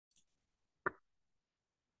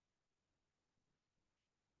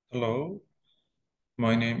Hello,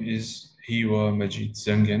 my name is Hewa Majeed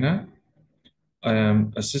Zangana. I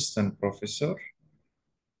am assistant professor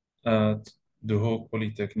at Duhok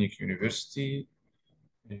Polytechnic University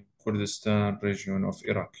in Kurdistan region of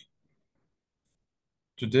Iraq.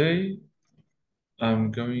 Today,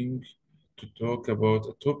 I'm going to talk about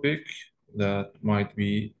a topic that might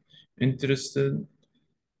be interested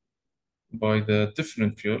by the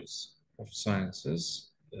different fields of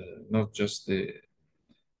sciences, not just the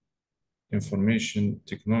information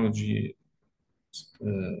technology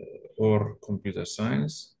or computer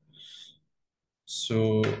science.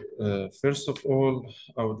 So, first of all,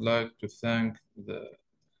 I would like to thank the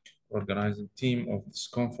organizing team of this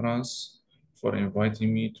conference for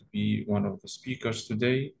inviting me to be one of the speakers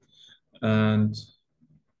today. And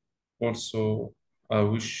also, I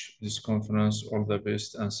wish this conference all the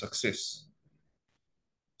best and success.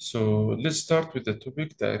 So, let's start with the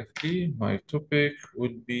topic directly. My topic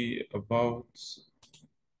would be about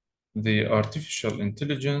the artificial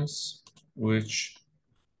intelligence, which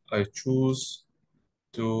I choose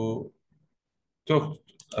to talk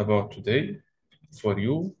about today for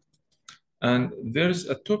you. And there's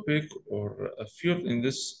a topic or a field in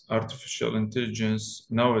this artificial intelligence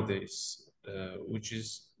nowadays, which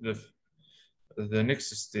is the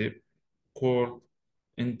next step called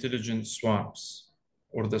intelligent swarms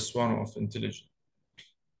or the swarm of intelligence.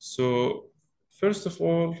 So, first of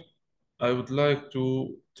all, I would like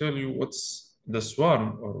to tell you what's the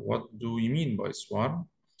swarm or what do we mean by swarm.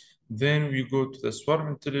 Then we go to the swarm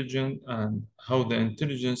intelligence and how the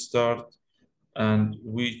intelligence start and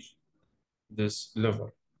which this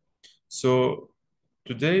level. So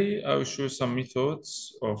today I will show some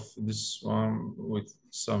methods of this swarm with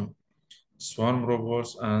some swarm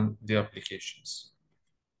robots and the applications.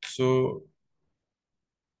 So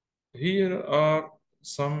here are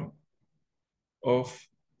some of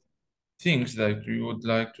things that we would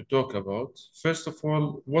like to talk about. First of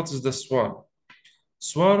all, what is the swarm?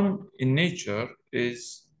 Swarm in nature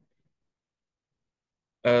is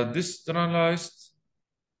a decentralized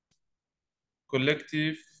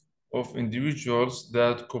collective of individuals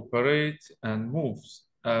that cooperate and moves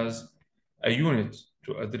as a unit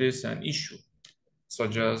to address an issue,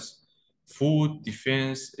 such as food,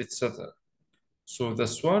 defense, etc. So the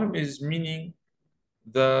swarm is meaning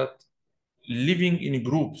that living in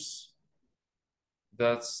groups.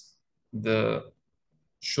 That's the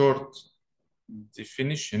short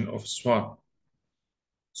definition of swarm.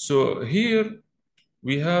 So here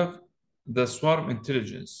we have the swarm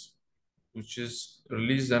intelligence, which is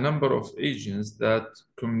release a number of agents that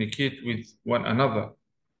communicate with one another,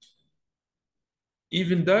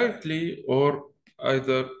 even directly or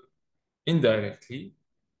either indirectly.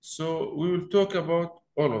 So we will talk about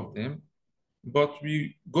all of them, but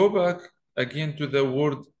we go back again to the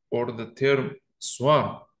word or the term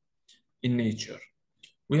swarm in nature.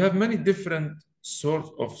 We have many different sorts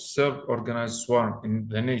of self-organized swarm in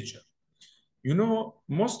the nature. You know,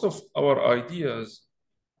 most of our ideas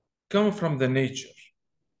come from the nature.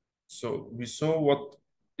 So we saw what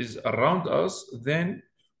is around us, then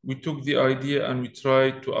we took the idea and we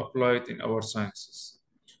tried to apply it in our sciences.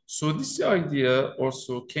 So this idea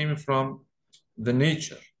also came from the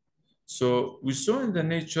nature. So we saw in the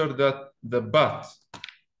nature that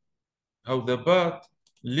how the bat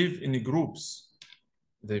live in groups.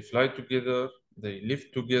 They fly together, they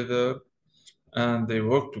live together, and they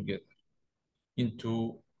work together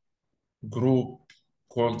into group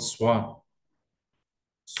called swarm.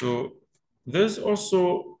 So there's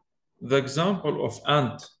also the example of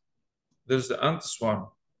ant. There's the ant swarm.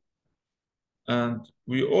 And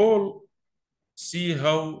we all see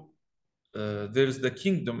how there's the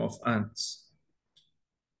kingdom of ants,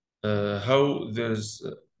 how there's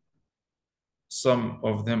some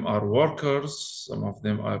of them are workers, some of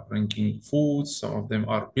them are bringing food, some of them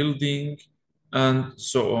are building, and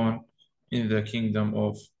so on in the kingdom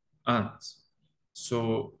of ants.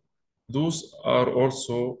 So those are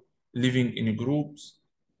also living in groups,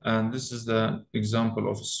 and this is the example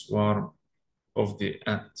of a swarm of the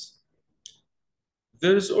ants.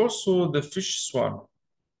 There is also the fish swarm,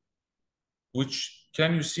 which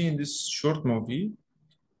can you see in this short movie,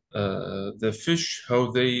 the fish, how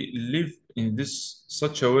they live in this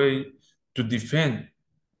such a way to defend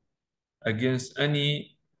against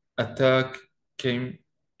any attack came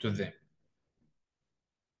to them.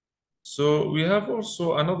 So we have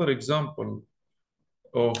also another example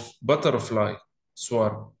of butterfly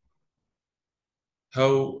swarm,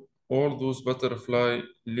 how all those butterfly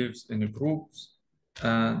lives in groups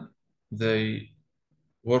and they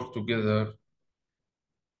work together.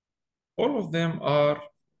 All of them are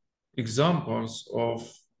examples of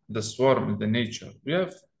the swarm in the nature. We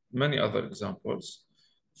have many other examples.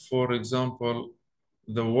 For example,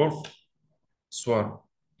 the wolf swarm.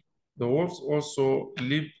 The wolves also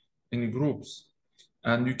live in groups.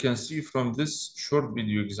 And you can see from this short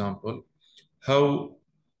video example how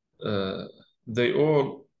uh, they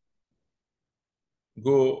all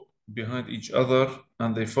go behind each other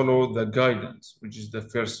and they follow the guidance, which is the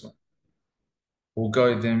first one, who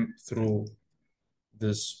guide them through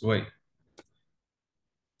this way.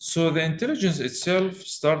 So the intelligence itself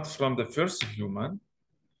started from the first human,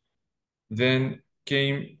 then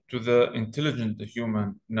came to the intelligent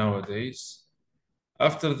human nowadays.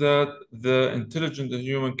 After that, the intelligent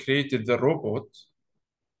human created the robot.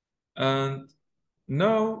 And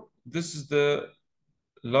now this is the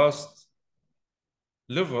last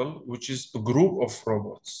level, which is a group of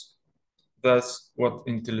robots. That's what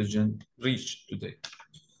intelligent reached today.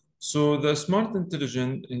 So the smart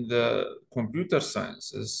intelligence in the computer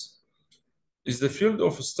sciences is the field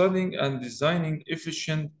of studying and designing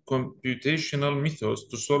efficient computational methods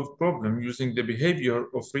to solve problems using the behavior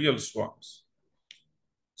of real swarms.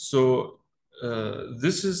 So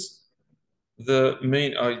this is the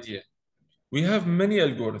main idea. We have many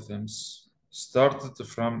algorithms started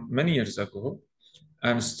from many years ago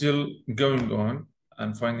and still going on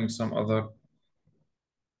and finding some other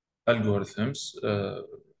algorithms.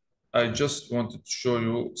 I just wanted to show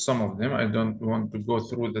you some of them. I don't want to go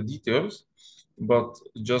through the details, but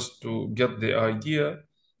just to get the idea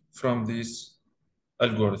from these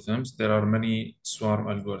algorithms, there are many swarm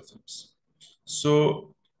algorithms.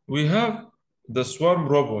 So we have the swarm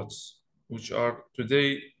robots, which are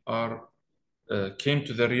today are came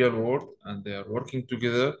to the real world and they are working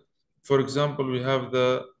together. For example, we have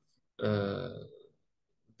the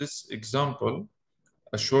this example,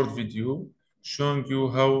 a short video showing you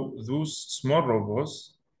how those small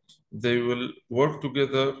robots they will work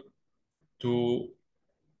together to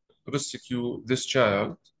rescue this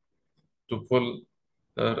child, to pull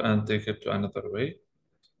her and take her to another way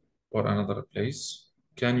or another place.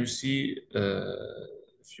 Can you see,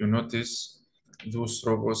 if you notice, those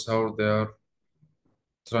robots, how they are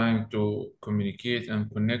trying to communicate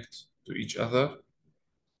and connect to each other,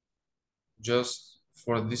 just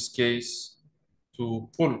for this case, to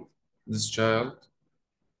pull this child,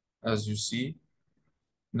 as you see.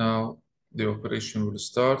 Now the operation will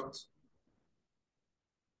start.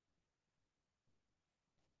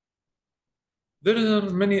 There are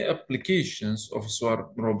many applications of swarm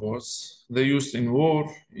robots. They're used in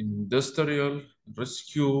war, in industrial,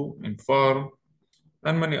 rescue, in farm,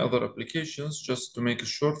 and many other applications. Just to make it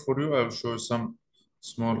short for you, I'll show you some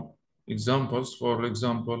small examples. For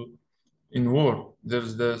example, in war,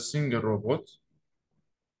 there's the single robot,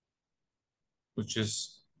 which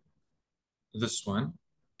is this one.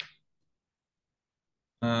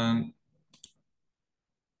 And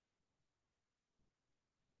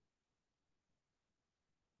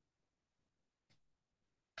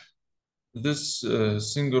this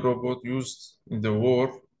single robot used in the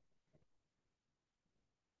war,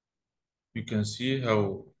 you can see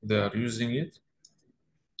how they are using it.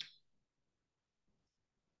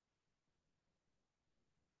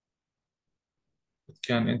 It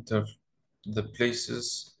can enter the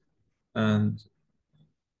places and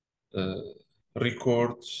uh,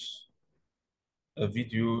 record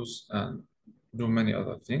videos and do many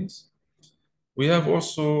other things. We have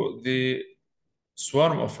also the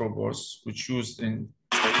swarm of robots which used in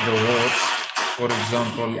the wars. For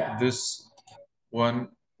example, this one,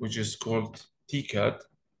 which is called TCAD,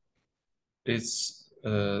 it's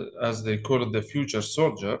as they call it, the future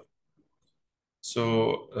soldier.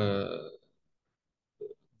 So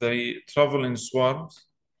they travel in swarms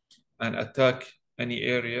and attack any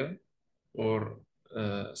area or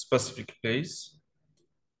specific place,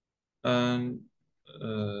 and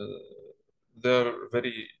uh, they're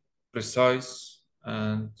very precise,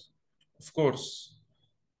 and of course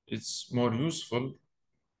it's more useful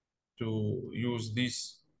to use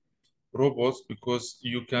these robots because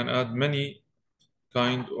you can add many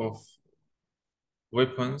kind of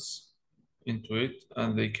weapons into it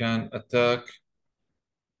and they can attack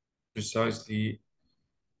precisely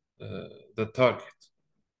the target.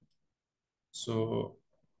 So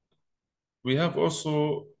we have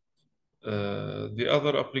also the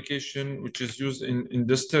other application which is used in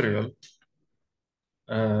industrial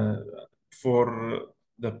uh, for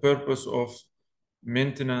the purpose of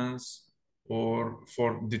maintenance or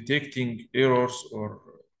for detecting errors or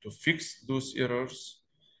to fix those errors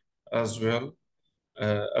as well.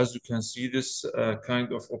 As you can see, this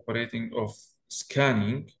kind of operating of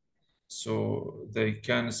scanning, so they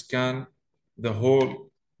can scan the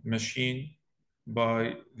whole machine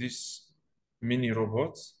by these mini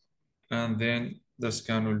robots, and then the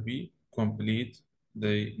scan will be complete.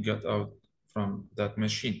 They get out from that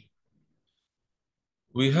machine.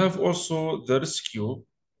 We have also the rescue.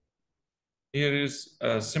 Here is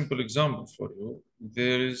a simple example for you.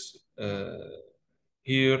 There is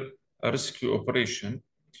here a rescue operation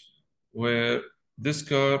where this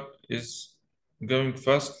car is going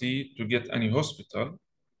fastly to get any hospital.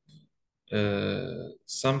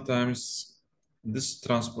 Sometimes this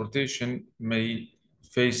transportation may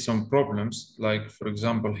face some problems, like for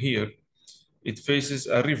example here, it faces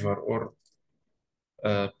a river or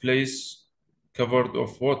a place covered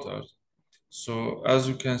of water. So as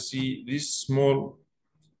you can see, these small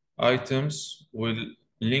items will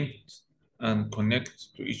link and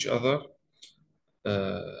connect to each other,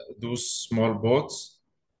 those small boats,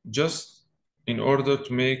 just in order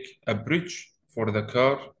to make a bridge for the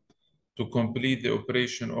car to complete the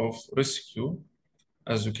operation of rescue.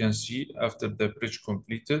 As you can see, after the bridge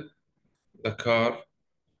completed, the car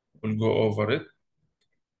will go over it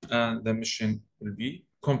and the mission will be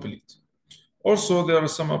complete. Also, there are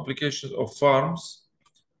some applications of farms.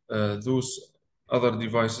 Those other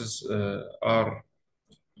devices are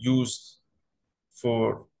used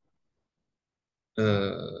for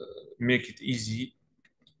make it easy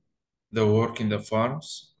the work in the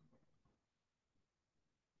farms.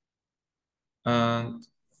 And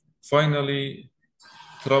finally,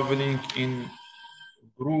 traveling in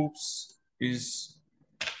groups is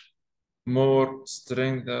more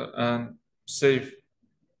strengthened and safe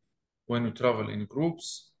when you travel in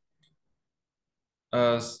groups.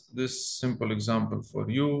 As this simple example for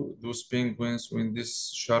you, those penguins, when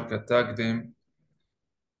this shark attacked them,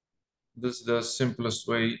 this is the simplest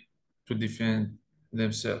way to defend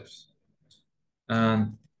themselves.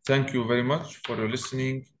 And thank you very much for your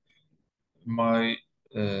listening. My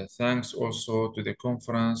thanks also to the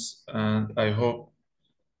conference, and I hope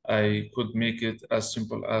I could make it as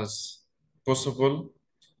simple as possible.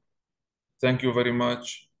 Thank you very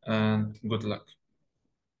much, and good luck.